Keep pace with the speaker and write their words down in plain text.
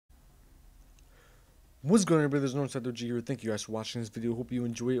What's going on, everybody? There's no Insider G here. Thank you guys for watching this video. Hope you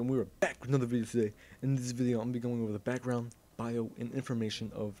enjoy it. And we're back with another video today. In this video, I'm going to be going over the background, bio, and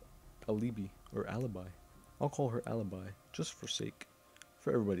information of Alibi, or Alibi. I'll call her Alibi, just for sake.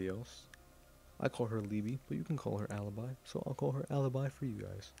 For everybody else, I call her Alibi, but you can call her Alibi. So I'll call her Alibi for you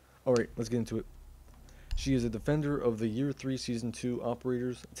guys. Alright, let's get into it. She is a defender of the Year 3 Season 2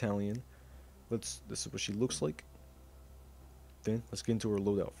 Operators Italian. This is what she looks like. Then, let's get into her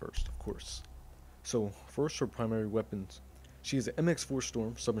loadout first, of course. So, first, her primary weapons. She is an MX-4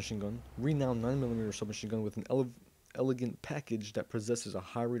 Storm submachine gun, renowned 9mm submachine gun with an elegant package that possesses a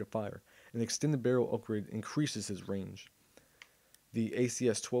high rate of fire. An extended barrel upgrade increases his range. The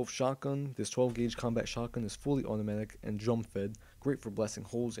ACS-12 shotgun. This 12-gauge combat shotgun is fully automatic and drum-fed, great for blasting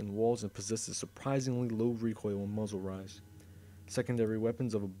holes in walls, and possesses surprisingly low recoil and muzzle rise. Secondary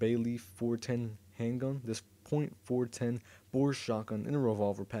weapons of a Bayleaf 410 handgun. This .410 bore shotgun in a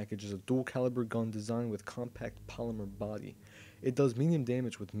revolver package is a dual caliber gun designed with compact polymer body. It does medium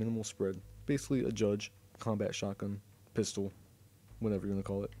damage with minimal spread. Basically a Judge combat shotgun, pistol, whatever you want to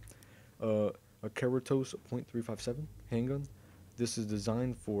call it. A Keratos .357 handgun. This is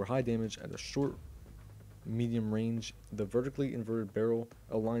designed for high damage at a short, medium range. The vertically inverted barrel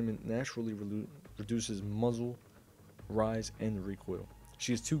alignment naturally reduces muzzle rise and recoil.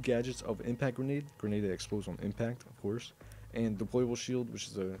 She has two gadgets of impact grenade that explodes on impact, of course, and deployable shield, which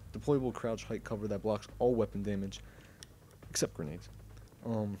is a deployable crouch height cover that blocks all weapon damage except grenades.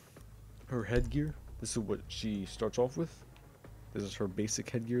 Her headgear, this is what she starts off with. This is her basic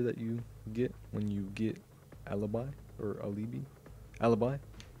headgear that you get when you get Alibi, or Alibi,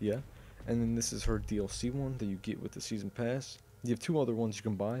 yeah. And then this is her DLC one that you get with the season pass. You have two other ones you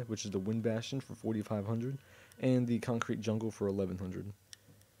can buy, which is the Wind Bastion for 4,500 and the Concrete Jungle for 1,100.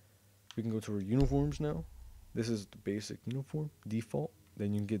 We can go to her uniforms now. This is the basic uniform, default.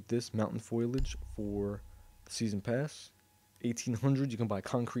 Then you can get this mountain foliage for the season pass. 1,800, you can buy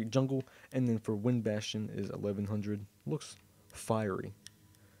Concrete Jungle, and then for Wind Bastion is 1,100. Looks fiery.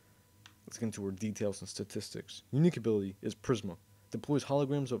 Let's get into her details and statistics. Unique ability is Prisma. Deploys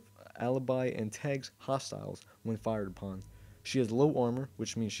holograms of Alibi and tags hostiles when fired upon. She has low armor,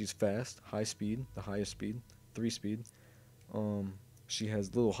 which means she's fast, high speed, the highest speed, 3 speed. She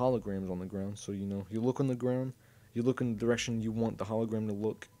has little holograms on the ground, so you know, you look on the ground, you look in the direction you want the hologram to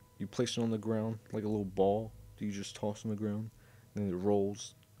look, you place it on the ground like a little ball that you just toss on the ground, then it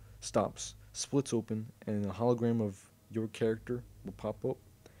rolls, stops, splits open, and a hologram of your character will pop up.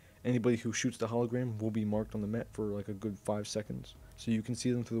 Anybody who shoots the hologram will be marked on the map for like a good 5 seconds, so you can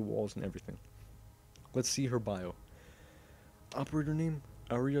see them through the walls and everything. Let's see her bio. Operator name,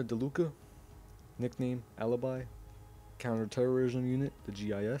 Aria de Luca. Nickname, Alibi. Counterterrorism Unit, the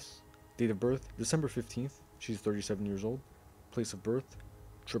GIS. Date of birth, December 15th. She's 37 years old. Place of birth,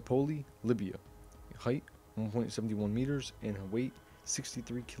 Tripoli, Libya. Height, 1.71 meters, and her weight,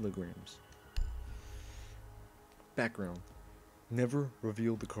 63 kilograms. Background. Never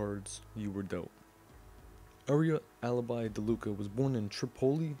reveal the cards you were dealt. Aria Alibi de Luca was born in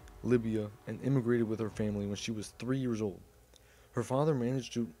Tripoli, Libya, and immigrated with her family when she was 3 years old. Her father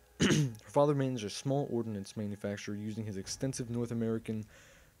managed a small ordnance manufacturer using his extensive North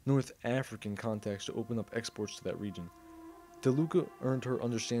African contacts to open up exports to that region. De Luca earned her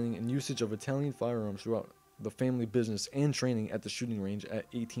understanding and usage of Italian firearms throughout the family business and training at the shooting range at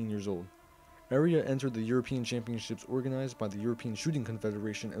 18 years old. Aria entered the European Championships organized by the European Shooting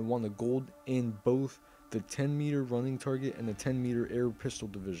Confederation and won the gold in both the 10-meter running target and the 10-meter air pistol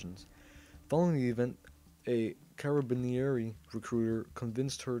divisions. Following the event, a Carabinieri recruiter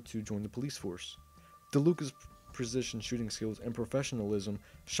convinced her to join the police force. De Luca's precision shooting skills and professionalism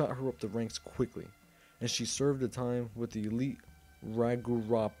shot her up the ranks quickly, and she served a time with the elite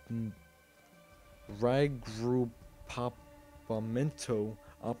Raggruppamento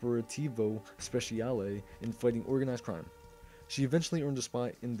Operativo Speciale in fighting organized crime. She eventually earned a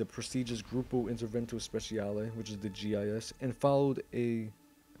spot in the prestigious Gruppo Intervento Speciale, which is the GIS, and followed a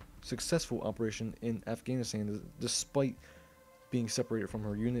successful operation in Afghanistan. Despite being separated from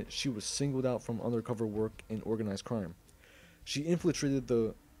her unit, she was singled out from undercover work in organized crime. She infiltrated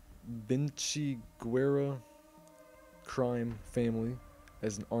the Vinci Guerra crime family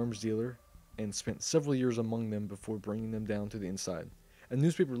as an arms dealer and spent several years among them before bringing them down to the inside. A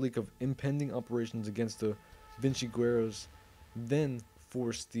newspaper leak of impending operations against the Vinci Guerras then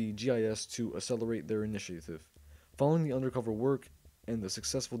forced the GIS to accelerate their initiative. Following the undercover work and the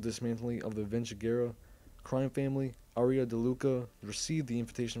successful dismantling of the Vinci Guerra crime family, Aria de Luca received the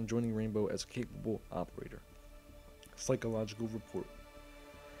invitation of joining Rainbow as a capable operator. Psychological report.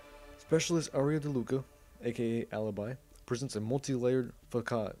 Specialist Aria de Luca, aka Alibi, presents a multi-layered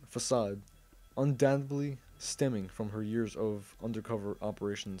facade undoubtedly stemming from her years of undercover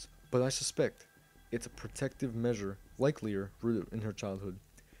operations, but I suspect it's a protective measure likelier rooted in her childhood.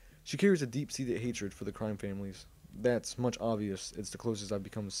 She carries a deep-seated hatred for the crime families. That's much obvious. It's the closest I've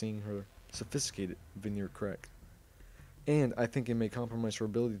become to seeing her sophisticated veneer crack. And I think it may compromise her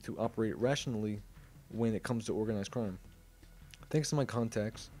ability to operate rationally when it comes to organized crime. Thanks to my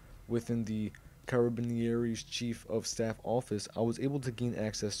contacts within the Carabinieri's Chief of Staff office, I was able to gain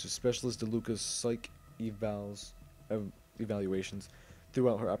access to Specialist DeLuca's psych evaluations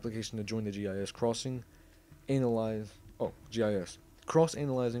throughout her application to join the GIS,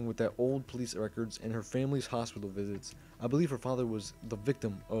 cross-analyzing with that old police records and her family's hospital visits. I believe her father was the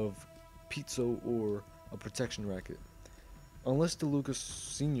victim of pizzo or a protection racket. Unless DeLuca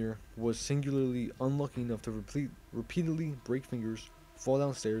Sr. was singularly unlucky enough to repeatedly break fingers, fall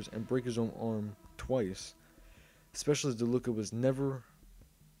downstairs, and break his own arm twice, Specialist DeLuca was never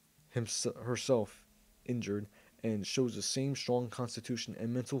herself injured and shows the same strong constitution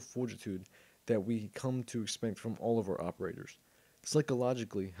and mental fortitude that we come to expect from all of our operators.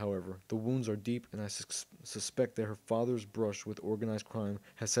 Psychologically, however, the wounds are deep, and I suspect that her father's brush with organized crime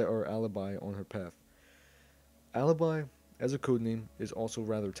has set our Alibi on her path. Alibi, as a codename, is also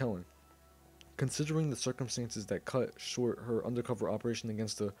rather telling. Considering the circumstances that cut short her undercover operation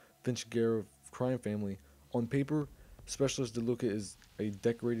against the Vinchigera crime family, on paper, Specialist DeLuca is a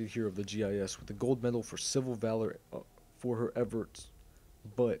decorated hero of the GIS with a gold medal for civil valor for her efforts.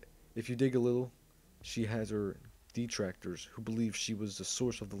 But if you dig a little, she has her detractors who believe she was the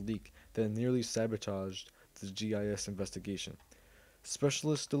source of the leak that nearly sabotaged the GIS investigation.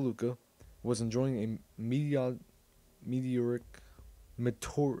 Specialist DeLuca was enjoying a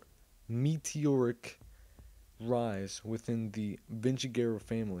meteoric rise within the Vinchigera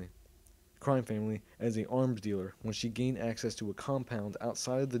crime family as a arms dealer when she gained access to a compound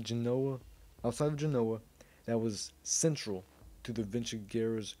outside of Genoa that was central to the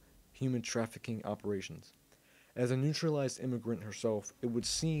Vinchigera's human trafficking operations. As a neutralized immigrant herself, it would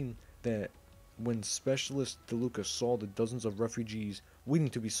seem that when Specialist DeLuca saw the dozens of refugees waiting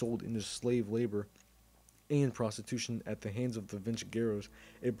to be sold into slave labor and prostitution at the hands of the Vinchigeros,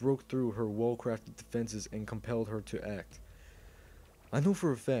 it broke through her well-crafted defenses and compelled her to act. I know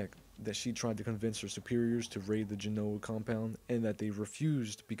for a fact that she tried to convince her superiors to raid the Genoa compound and that they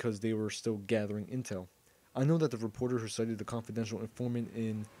refused because they were still gathering intel. I know that the reporter who cited the confidential informant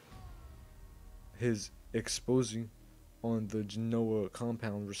in his expose on the Genoa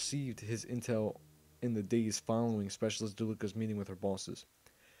compound received his intel in the days following Specialist DeLuca's meeting with her bosses.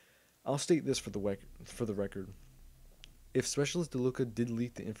 I'll state this for the record. If Specialist DeLuca did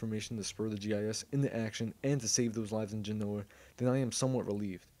leak the information to spur the GIS into action and to save those lives in Genoa, then I am somewhat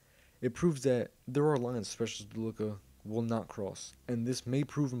relieved. It proves that there are lines Specialist DeLuca will not cross, and this may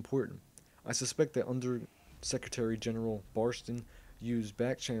prove important. I suspect that Under Secretary General Barston used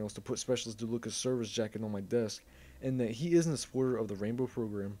back channels to put Specialist DeLuca's service jacket on my desk, and that he isn't a supporter of the Rainbow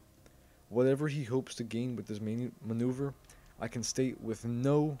program. Whatever he hopes to gain with this maneuver, I can state with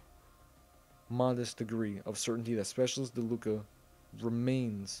no modest degree of certainty that Specialist DeLuca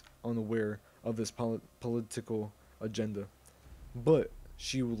remains unaware of this political agenda, but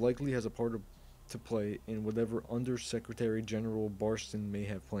she likely has a part to play in whatever Under Secretary General Barston may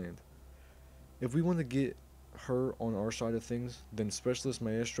have planned. If we want to get her on our side of things, then Specialist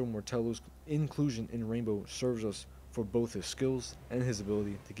Maestro Martello's inclusion in Rainbow serves us for both his skills and his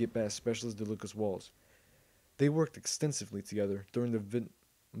ability to get past Specialist DeLuca's walls. They worked extensively together during the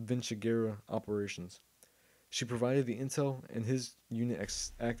Vinchigera operations. She provided the intel and his unit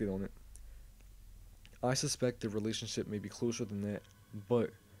acted on it. I suspect the relationship may be closer than that, but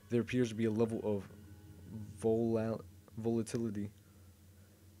there appears to be a level of volatility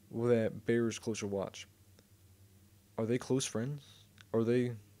that bears closer watch. Are they close friends? Are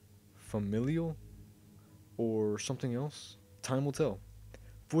they familial? Or something else? Time will tell.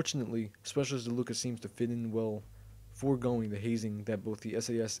 Fortunately, Specialist DeLuca seems to fit in well, foregoing the hazing that both the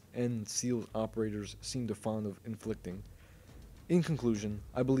SAS and SEALs operators seem to fond of inflicting. In conclusion,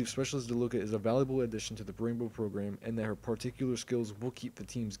 I believe Specialist DeLuca is a valuable addition to the Rainbow program and that her particular skills will keep the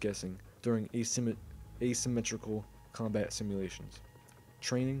teams guessing during asymmetrical combat simulations.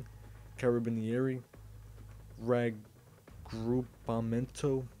 Training, Carabinieri,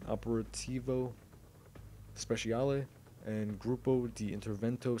 Raggruppamento Operativo Speciale, and Gruppo di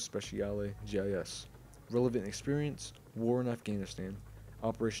Intervento Speciale GIS. Relevant experience, War in Afghanistan,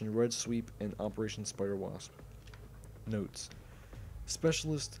 Operation Red Sweep, and Operation Spider Wasp. Notes: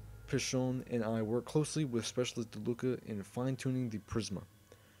 Specialist Pichon and I work closely with Specialist DeLuca in fine-tuning the Prisma.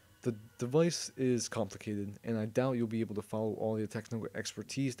 The device is complicated, and I doubt you'll be able to follow all the technical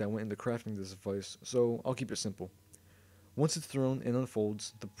expertise that went into crafting this device, so I'll keep it simple. Once it's thrown and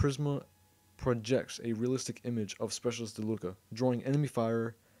unfolds, the Prisma projects a realistic image of Specialist Luca, drawing enemy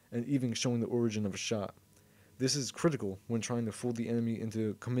fire and even showing the origin of a shot. This is critical when trying to fool the enemy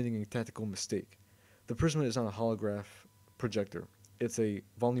into committing a tactical mistake. The Prisma is not a holograph projector, it's a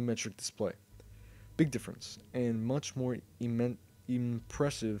volumetric display. Big difference, and much more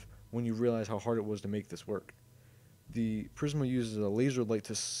impressive when you realize how hard it was to make this work. The Prisma uses a laser light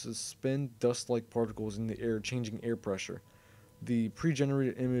to suspend dust-like particles in the air, changing air pressure. The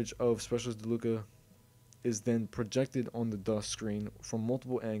pre-generated image of Specialist Luca is then projected on the dust screen from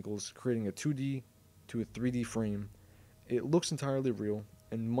multiple angles, creating a 2D to a 3D frame. It looks entirely real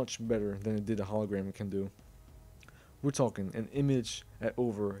and much better than it did a hologram can do. We're talking an image at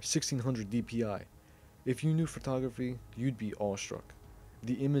over 1600 dpi. If you knew photography, you'd be awestruck.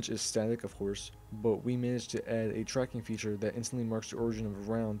 The image is static, of course, but we managed to add a tracking feature that instantly marks the origin of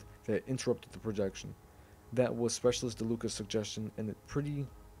a round that interrupted the projection. That was Specialist Luca's suggestion, and it's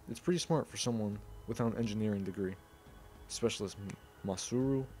pretty smart for someone without an engineering degree. Specialist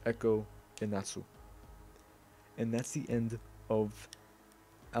Masuru Eko Inatsu. And that's the end of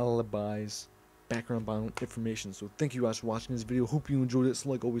Alibi's background bio information. So thank you guys for watching this video. Hope you enjoyed it. So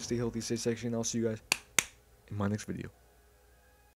like always, stay healthy, stay sexy, and I'll see you guys in my next video.